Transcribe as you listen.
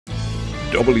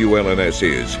WLNS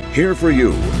is here for you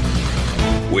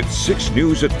with 6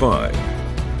 News at 5.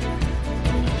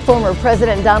 Former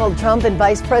President Donald Trump and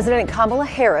Vice President Kamala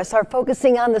Harris are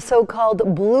focusing on the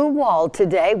so-called Blue Wall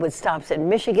today with stops in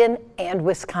Michigan and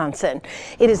Wisconsin.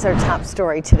 It is our top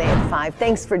story today at 5.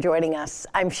 Thanks for joining us.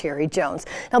 I'm Sherry Jones.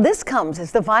 Now this comes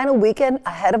as the final weekend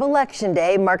ahead of Election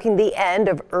Day, marking the end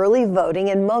of early voting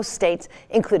in most states,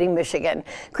 including Michigan.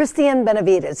 Christiane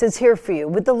Benavides is here for you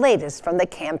with the latest from the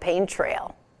campaign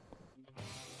trail.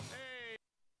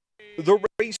 The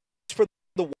race for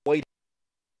the White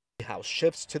House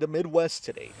shifts to the Midwest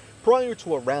today. Prior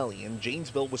to a rally in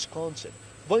Janesville, Wisconsin,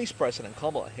 Vice President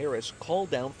Kamala Harris called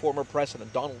down former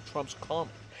President Donald Trump's comment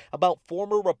about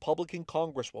former Republican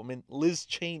Congresswoman Liz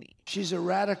Cheney. She's a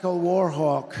radical war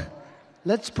hawk.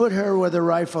 Let's put her with a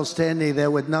rifle standing there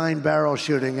with 9 barrels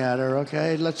shooting at her,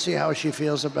 okay? Let's see how she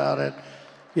feels about it.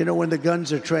 You know, when the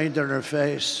guns are trained on her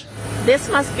face. This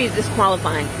must be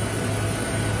disqualifying.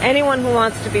 Anyone who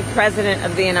wants to be president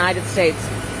of the United States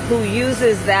who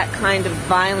uses that kind of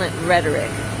violent rhetoric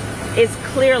is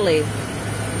clearly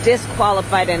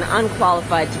disqualified and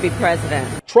unqualified to be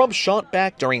president. Trump shot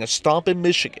back during a stop in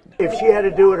Michigan. If she had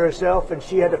to do it herself and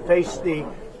she had to face the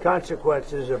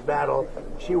consequences of battle,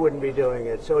 she wouldn't be doing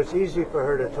it. So it's easy for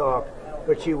her to talk,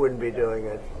 but she wouldn't be doing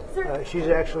it. She's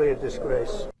actually a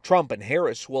disgrace. Trump and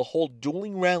Harris will hold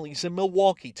dueling rallies in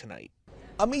Milwaukee tonight.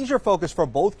 A major focus for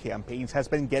both campaigns has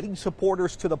been getting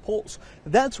supporters to the polls.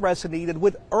 That's resonated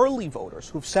with early voters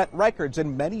who've set records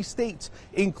in many states,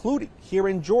 including here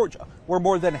in Georgia, where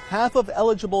more than half of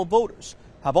eligible voters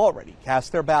have already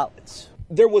cast their ballots.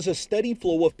 There was a steady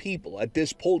flow of people at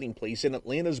this polling place in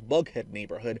Atlanta's Buckhead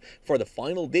neighborhood for the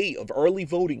final day of early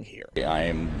voting here. I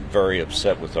am very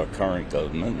upset with our current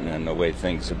government and the way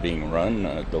things are being run.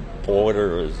 The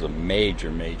border is a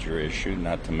major issue,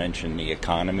 not to mention the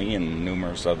economy and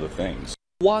numerous other things.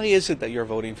 Why is it that you're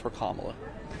voting for Kamala?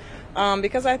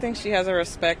 Because I think she has a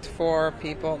respect for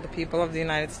the people of the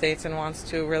United States, and wants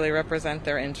to really represent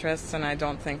their interests, and I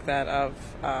don't think that of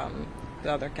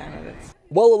the other candidates.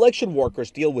 While election workers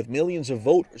deal with millions of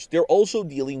voters, they're also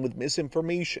dealing with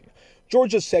misinformation.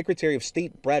 Georgia's Secretary of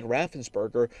State Brad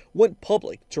Raffensperger went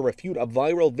public to refute a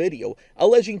viral video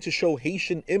alleging to show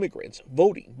Haitian immigrants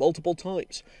voting multiple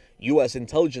times. U.S.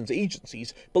 intelligence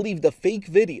agencies believe the fake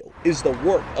video is the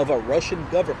work of a Russian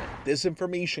government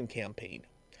disinformation campaign.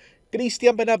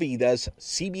 Christiane Benavides,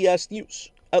 CBS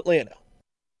News, Atlanta.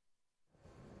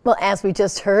 Well, as we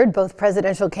just heard, both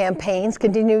presidential campaigns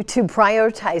continue to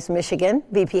prioritize Michigan.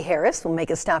 VP Harris will make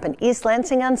a stop in East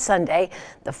Lansing on Sunday,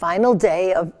 the final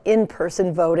day of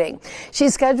in-person voting.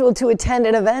 She's scheduled to attend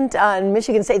an event on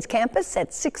Michigan State's campus at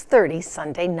 6:30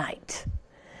 Sunday night.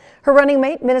 Her running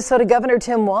mate, Minnesota Governor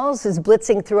Tim Walz, is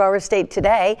blitzing through our state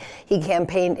today. He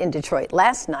campaigned in Detroit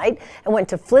last night and went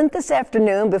to Flint this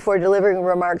afternoon before delivering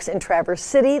remarks in Traverse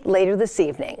City later this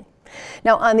evening.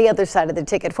 Now, on the other side of the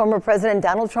ticket, former President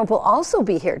Donald Trump will also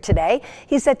be here today.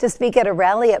 He's set to speak at a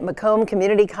rally at Macomb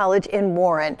Community College in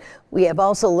Warren. We have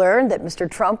also learned that Mr.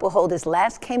 Trump will hold his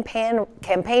last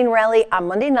campaign rally on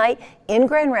Monday night in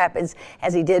Grand Rapids,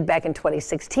 as he did back in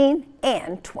 2016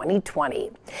 and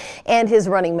 2020. And his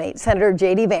running mate, Senator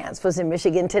J.D. Vance, was in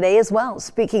Michigan today as well,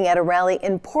 speaking at a rally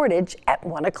in Portage at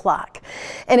 1 o'clock.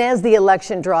 And as the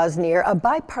election draws near, a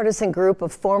bipartisan group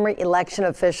of former election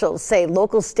officials say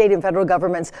local, state, and federal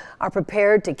governments are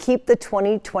prepared to keep the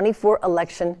 2024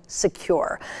 election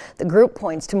secure. The group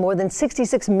points to more than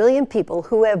 66 million people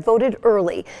who have voted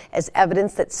early as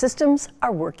evidence that systems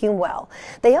are working well.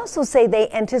 They also say they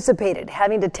anticipated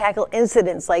having to tackle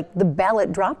incidents like the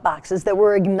ballot drop boxes that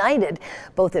were ignited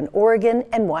both in Oregon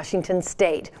and Washington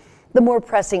state. The more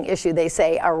pressing issue, they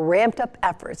say, are ramped up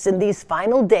efforts in these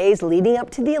final days leading up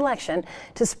to the election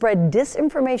to spread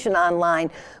disinformation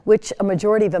online, which a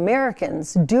majority of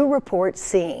Americans do report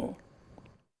seeing.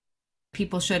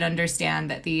 People should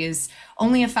understand that these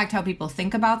only affect how people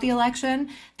think about the election.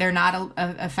 They're not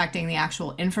affecting the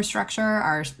actual infrastructure.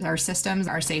 Our systems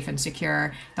are safe and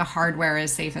secure. The hardware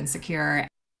is safe and secure.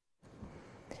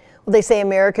 Well, they say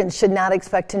Americans should not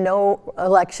expect to know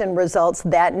election results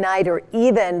that night or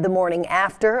even the morning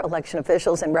after. Election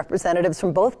officials and representatives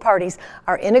from both parties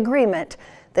are in agreement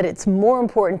that it's more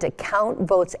important to count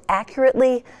votes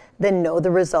accurately than know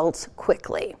the results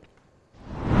quickly.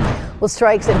 Well,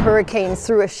 strikes and hurricanes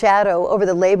threw a shadow over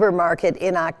the labor market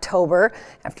in October.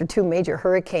 After two major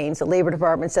hurricanes, the Labor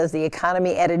Department says the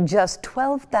economy added just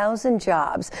 12,000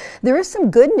 jobs. There is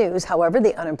some good news, however.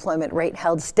 The unemployment rate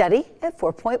held steady at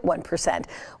 4.1%.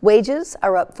 Wages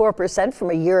are up 4%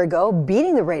 from a year ago,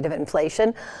 beating the rate of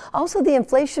inflation. Also, the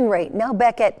inflation rate now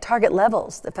back at target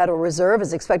levels. The Federal Reserve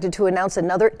is expected to announce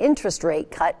another interest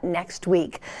rate cut next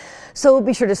week. So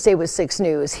be sure to stay with 6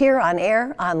 News here on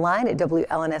air, online at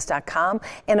WLNS.com,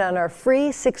 and on our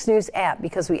free 6 News app,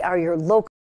 because we are your local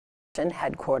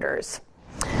headquarters.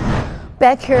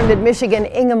 Back here in mid-Michigan,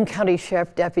 Ingham County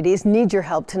Sheriff deputies need your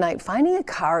help tonight finding a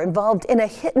car involved in a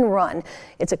hit and run.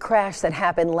 It's a crash that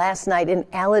happened last night in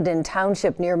Alladin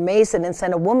Township near Mason and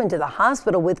sent a woman to the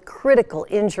hospital with critical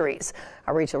injuries.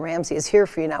 Our Rachel Ramsey is here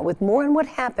for you now with more on what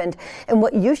happened and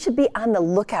what you should be on the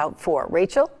lookout for.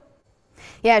 Rachel?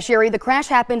 Yeah, Sherry, the crash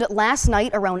happened last night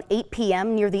around 8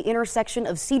 p.m. near the intersection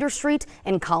of Cedar Street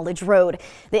and College Road.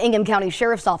 The Ingham County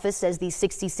Sheriff's Office says the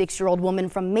 66-year-old woman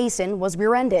from Mason was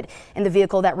rear-ended, and the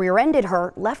vehicle that rear-ended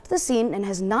her left the scene and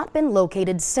has not been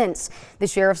located since. The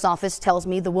Sheriff's Office tells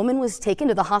me the woman was taken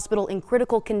to the hospital in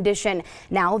critical condition.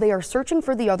 Now they are searching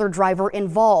for the other driver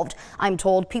involved. I'm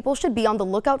told people should be on the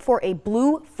lookout for a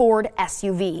blue Ford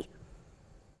SUV.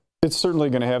 It's certainly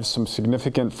going to have some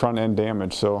significant front end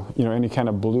damage. So, any kind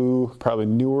of blue, probably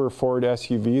newer Ford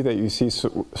SUV that you see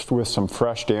with some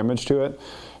fresh damage to it,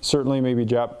 certainly maybe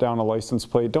jot down a license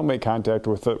plate. Don't make contact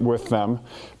with them,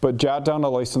 but jot down a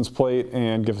license plate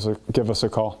and give us a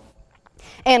call.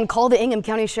 And call the Ingham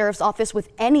County Sheriff's Office with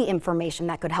any information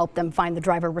that could help them find the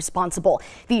driver responsible.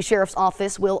 The Sheriff's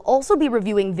Office will also be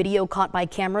reviewing video caught by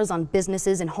cameras on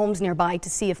businesses and homes nearby to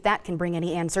see if that can bring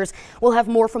any answers. We'll have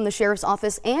more from the Sheriff's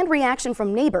Office and reaction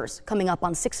from neighbors coming up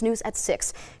on 6 News at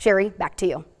 6. Sherry, back to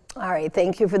you. All right,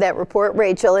 thank you for that report,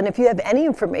 Rachel. And if you have any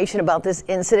information about this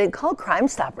incident, call Crime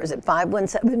Stoppers at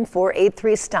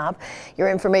 517-483-STOP. Your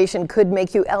information could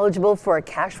make you eligible for a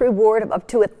cash reward of up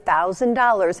to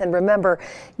 $1,000. And remember,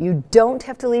 you don't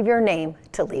have to leave your name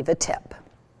to leave a tip.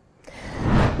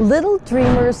 Little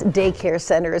Dreamers Daycare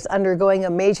Center is undergoing a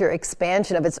major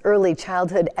expansion of its early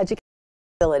childhood education.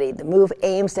 The move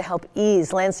aims to help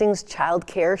ease Lansing's child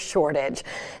care shortage.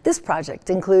 This project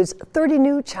includes 30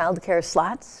 new child care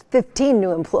slots, 15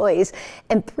 new employees,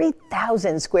 and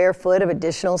 3,000 square foot of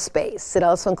additional space. It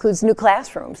also includes new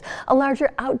classrooms, a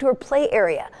larger outdoor play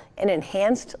area, and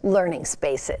enhanced learning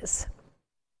spaces.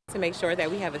 To make sure that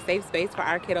we have a safe space for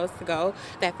our kiddos to go,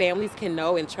 that families can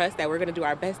know and trust that we're going to do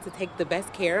our best to take the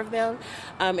best care of them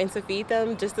and to feed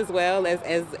them just as well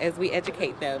as we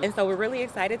educate them. And so we're really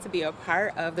excited to be a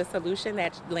part of the solution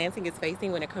that Lansing is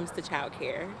facing when it comes to child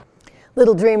care.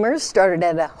 Little Dreamers started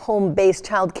at a home-based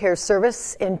child care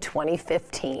service in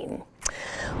 2015.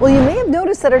 Well, you may have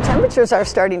noticed that our temperatures are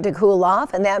starting to cool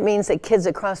off, and that means that kids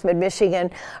across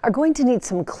mid-Michigan are going to need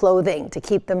some clothing to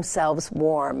keep themselves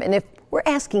warm. And we're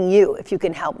asking you if you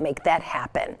can help make that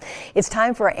happen. It's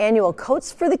time for our annual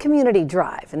Coats for the Community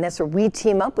drive, and that's where we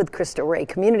team up with Cristo Rey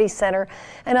Community Center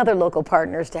and other local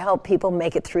partners to help people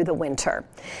make it through the winter.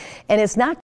 And it's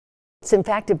not in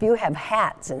fact, if you have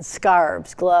hats and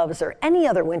scarves, gloves, or any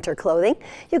other winter clothing,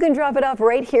 you can drop it off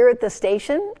right here at the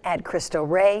station at Cristo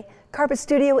Rey Carpet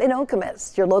Studio in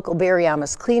Okemos, your local Barry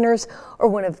Amos Cleaners, or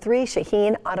one of 3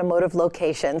 Shaheen Automotive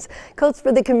locations. Coats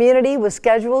for the Community was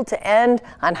scheduled to end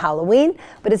on Halloween,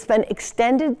 but it's been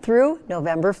extended through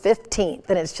November 15th,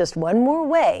 and it's just one more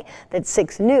way that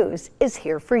 6 News is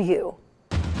here for you.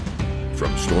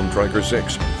 From Storm Tracker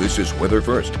 6, this is Weather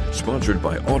First, sponsored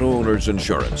by Auto Owners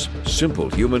Insurance.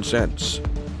 Simple human sense.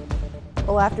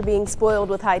 Well, after being spoiled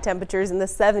with high temperatures in the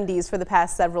 70s for the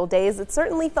past several days, it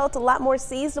certainly felt a lot more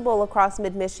seasonable across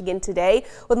mid-Michigan today,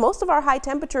 with most of our high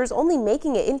temperatures only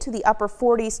making it into the upper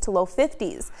 40s to low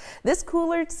 50s. This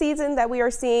cooler season that we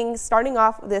are seeing starting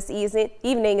off this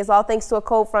evening is all thanks to a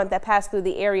cold front that passed through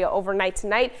the area overnight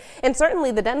tonight, and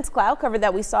certainly the dense cloud cover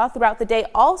that we saw throughout the day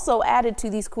also added to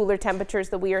these cooler temperatures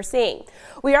that we are seeing.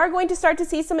 We are going to start to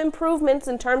see some improvements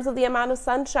in terms of the amount of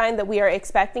sunshine that we are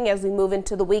expecting as we move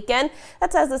into the weekend.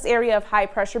 That's as this area of high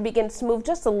pressure begins to move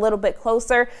just a little bit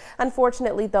closer.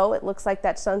 Unfortunately, though, it looks like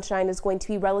that sunshine is going to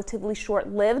be relatively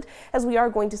short-lived, as we are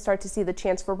going to start to see the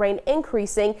chance for rain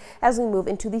increasing as we move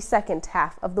into the second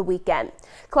half of the weekend.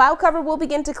 Cloud cover will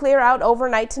begin to clear out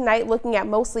overnight tonight, looking at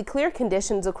mostly clear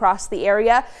conditions across the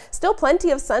area. Still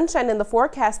plenty of sunshine in the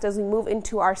forecast as we move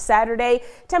into our Saturday.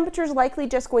 Temperatures likely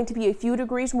just going to be a few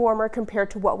degrees warmer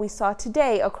compared to what we saw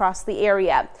today across the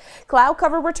area. Cloud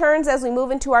cover returns as we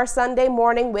move into our Sunday. Sunday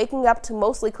morning, waking up to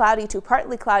mostly cloudy to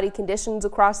partly cloudy conditions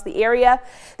across the area.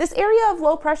 This area of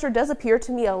low pressure does appear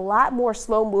to me a lot more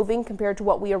slow moving compared to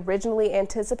what we originally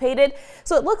anticipated.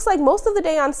 So it looks like most of the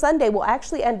day on Sunday will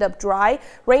actually end up dry.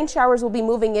 Rain showers will be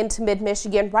moving into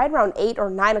mid-Michigan right around 8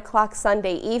 or 9 o'clock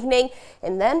Sunday evening.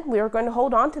 And then we are going to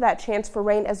hold on to that chance for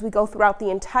rain as we go throughout the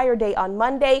entire day on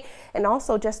Monday, and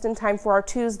also just in time for our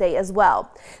Tuesday as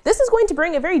well. This is going to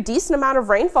bring a very decent amount of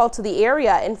rainfall to the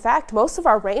area. In fact, most of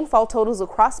our rainfall totals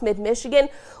across mid-Michigan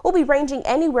will be ranging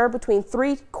anywhere between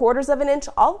 3/4 of an inch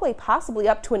all the way possibly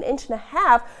up to 1.5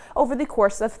 inches over the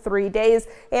course of 3 days.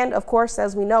 And of course,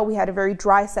 as we know, we had a very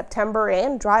dry September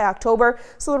and dry October,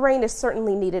 so the rain is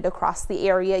certainly needed across the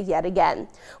area yet again.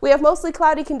 We have mostly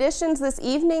cloudy conditions this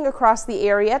evening across the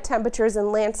area. Temperatures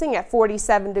in Lansing at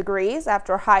 47 degrees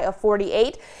after a high of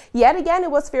 48. Yet again,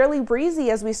 it was fairly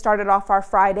breezy as we started off our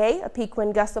Friday. A peak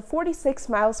wind gust of 46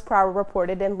 miles per hour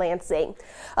reported in Lansing.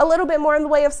 A little bit more in the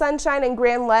way of sunshine in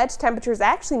Grand Ledge. Temperatures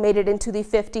actually made it into the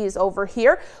 50s over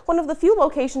here. One of the few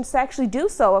locations to actually do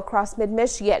so across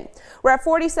mid-Michigan. We're at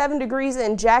 47 degrees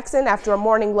in Jackson after a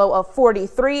morning low of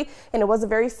 43, and it was a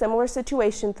very similar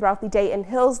situation throughout the day in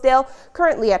Hillsdale,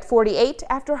 currently at 48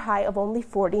 after a high of only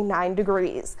 49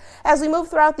 degrees. As we move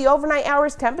throughout the overnight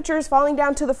hours, temperatures falling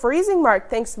down to the freezing mark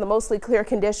thanks to the mostly clear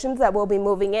conditions that will be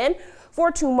moving in. For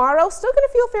tomorrow, still going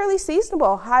to feel fairly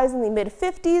seasonable. Highs in the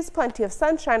mid-50s, plenty of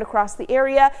sunshine across the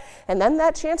area, and then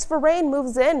that chance for rain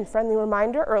moves in. Friendly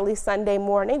reminder, early Sunday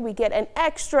morning, we get an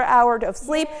extra hour of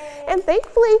sleep, and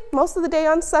thankfully, most of the day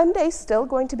on Sunday still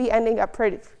going to be ending up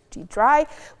pretty dry.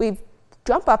 We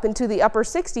jump up into the upper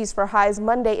 60s for highs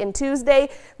Monday and Tuesday.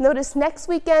 Notice next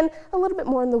weekend, a little bit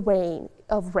more in the rain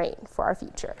for our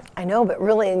future. I know, but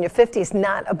really in your 50s,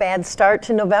 not a bad start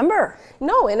to November.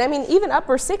 No, and I mean, even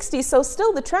upper 60s, so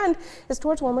still the trend is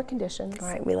towards warmer conditions. All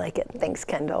right, we like it. Thanks,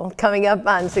 Kendall. Coming up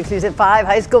on 6 News at 5,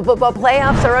 high school football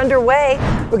playoffs are underway.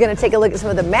 We're going to take a look at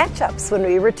some of the matchups when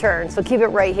we return, so keep it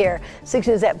right here. 6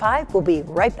 News at 5, we'll be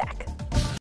right back.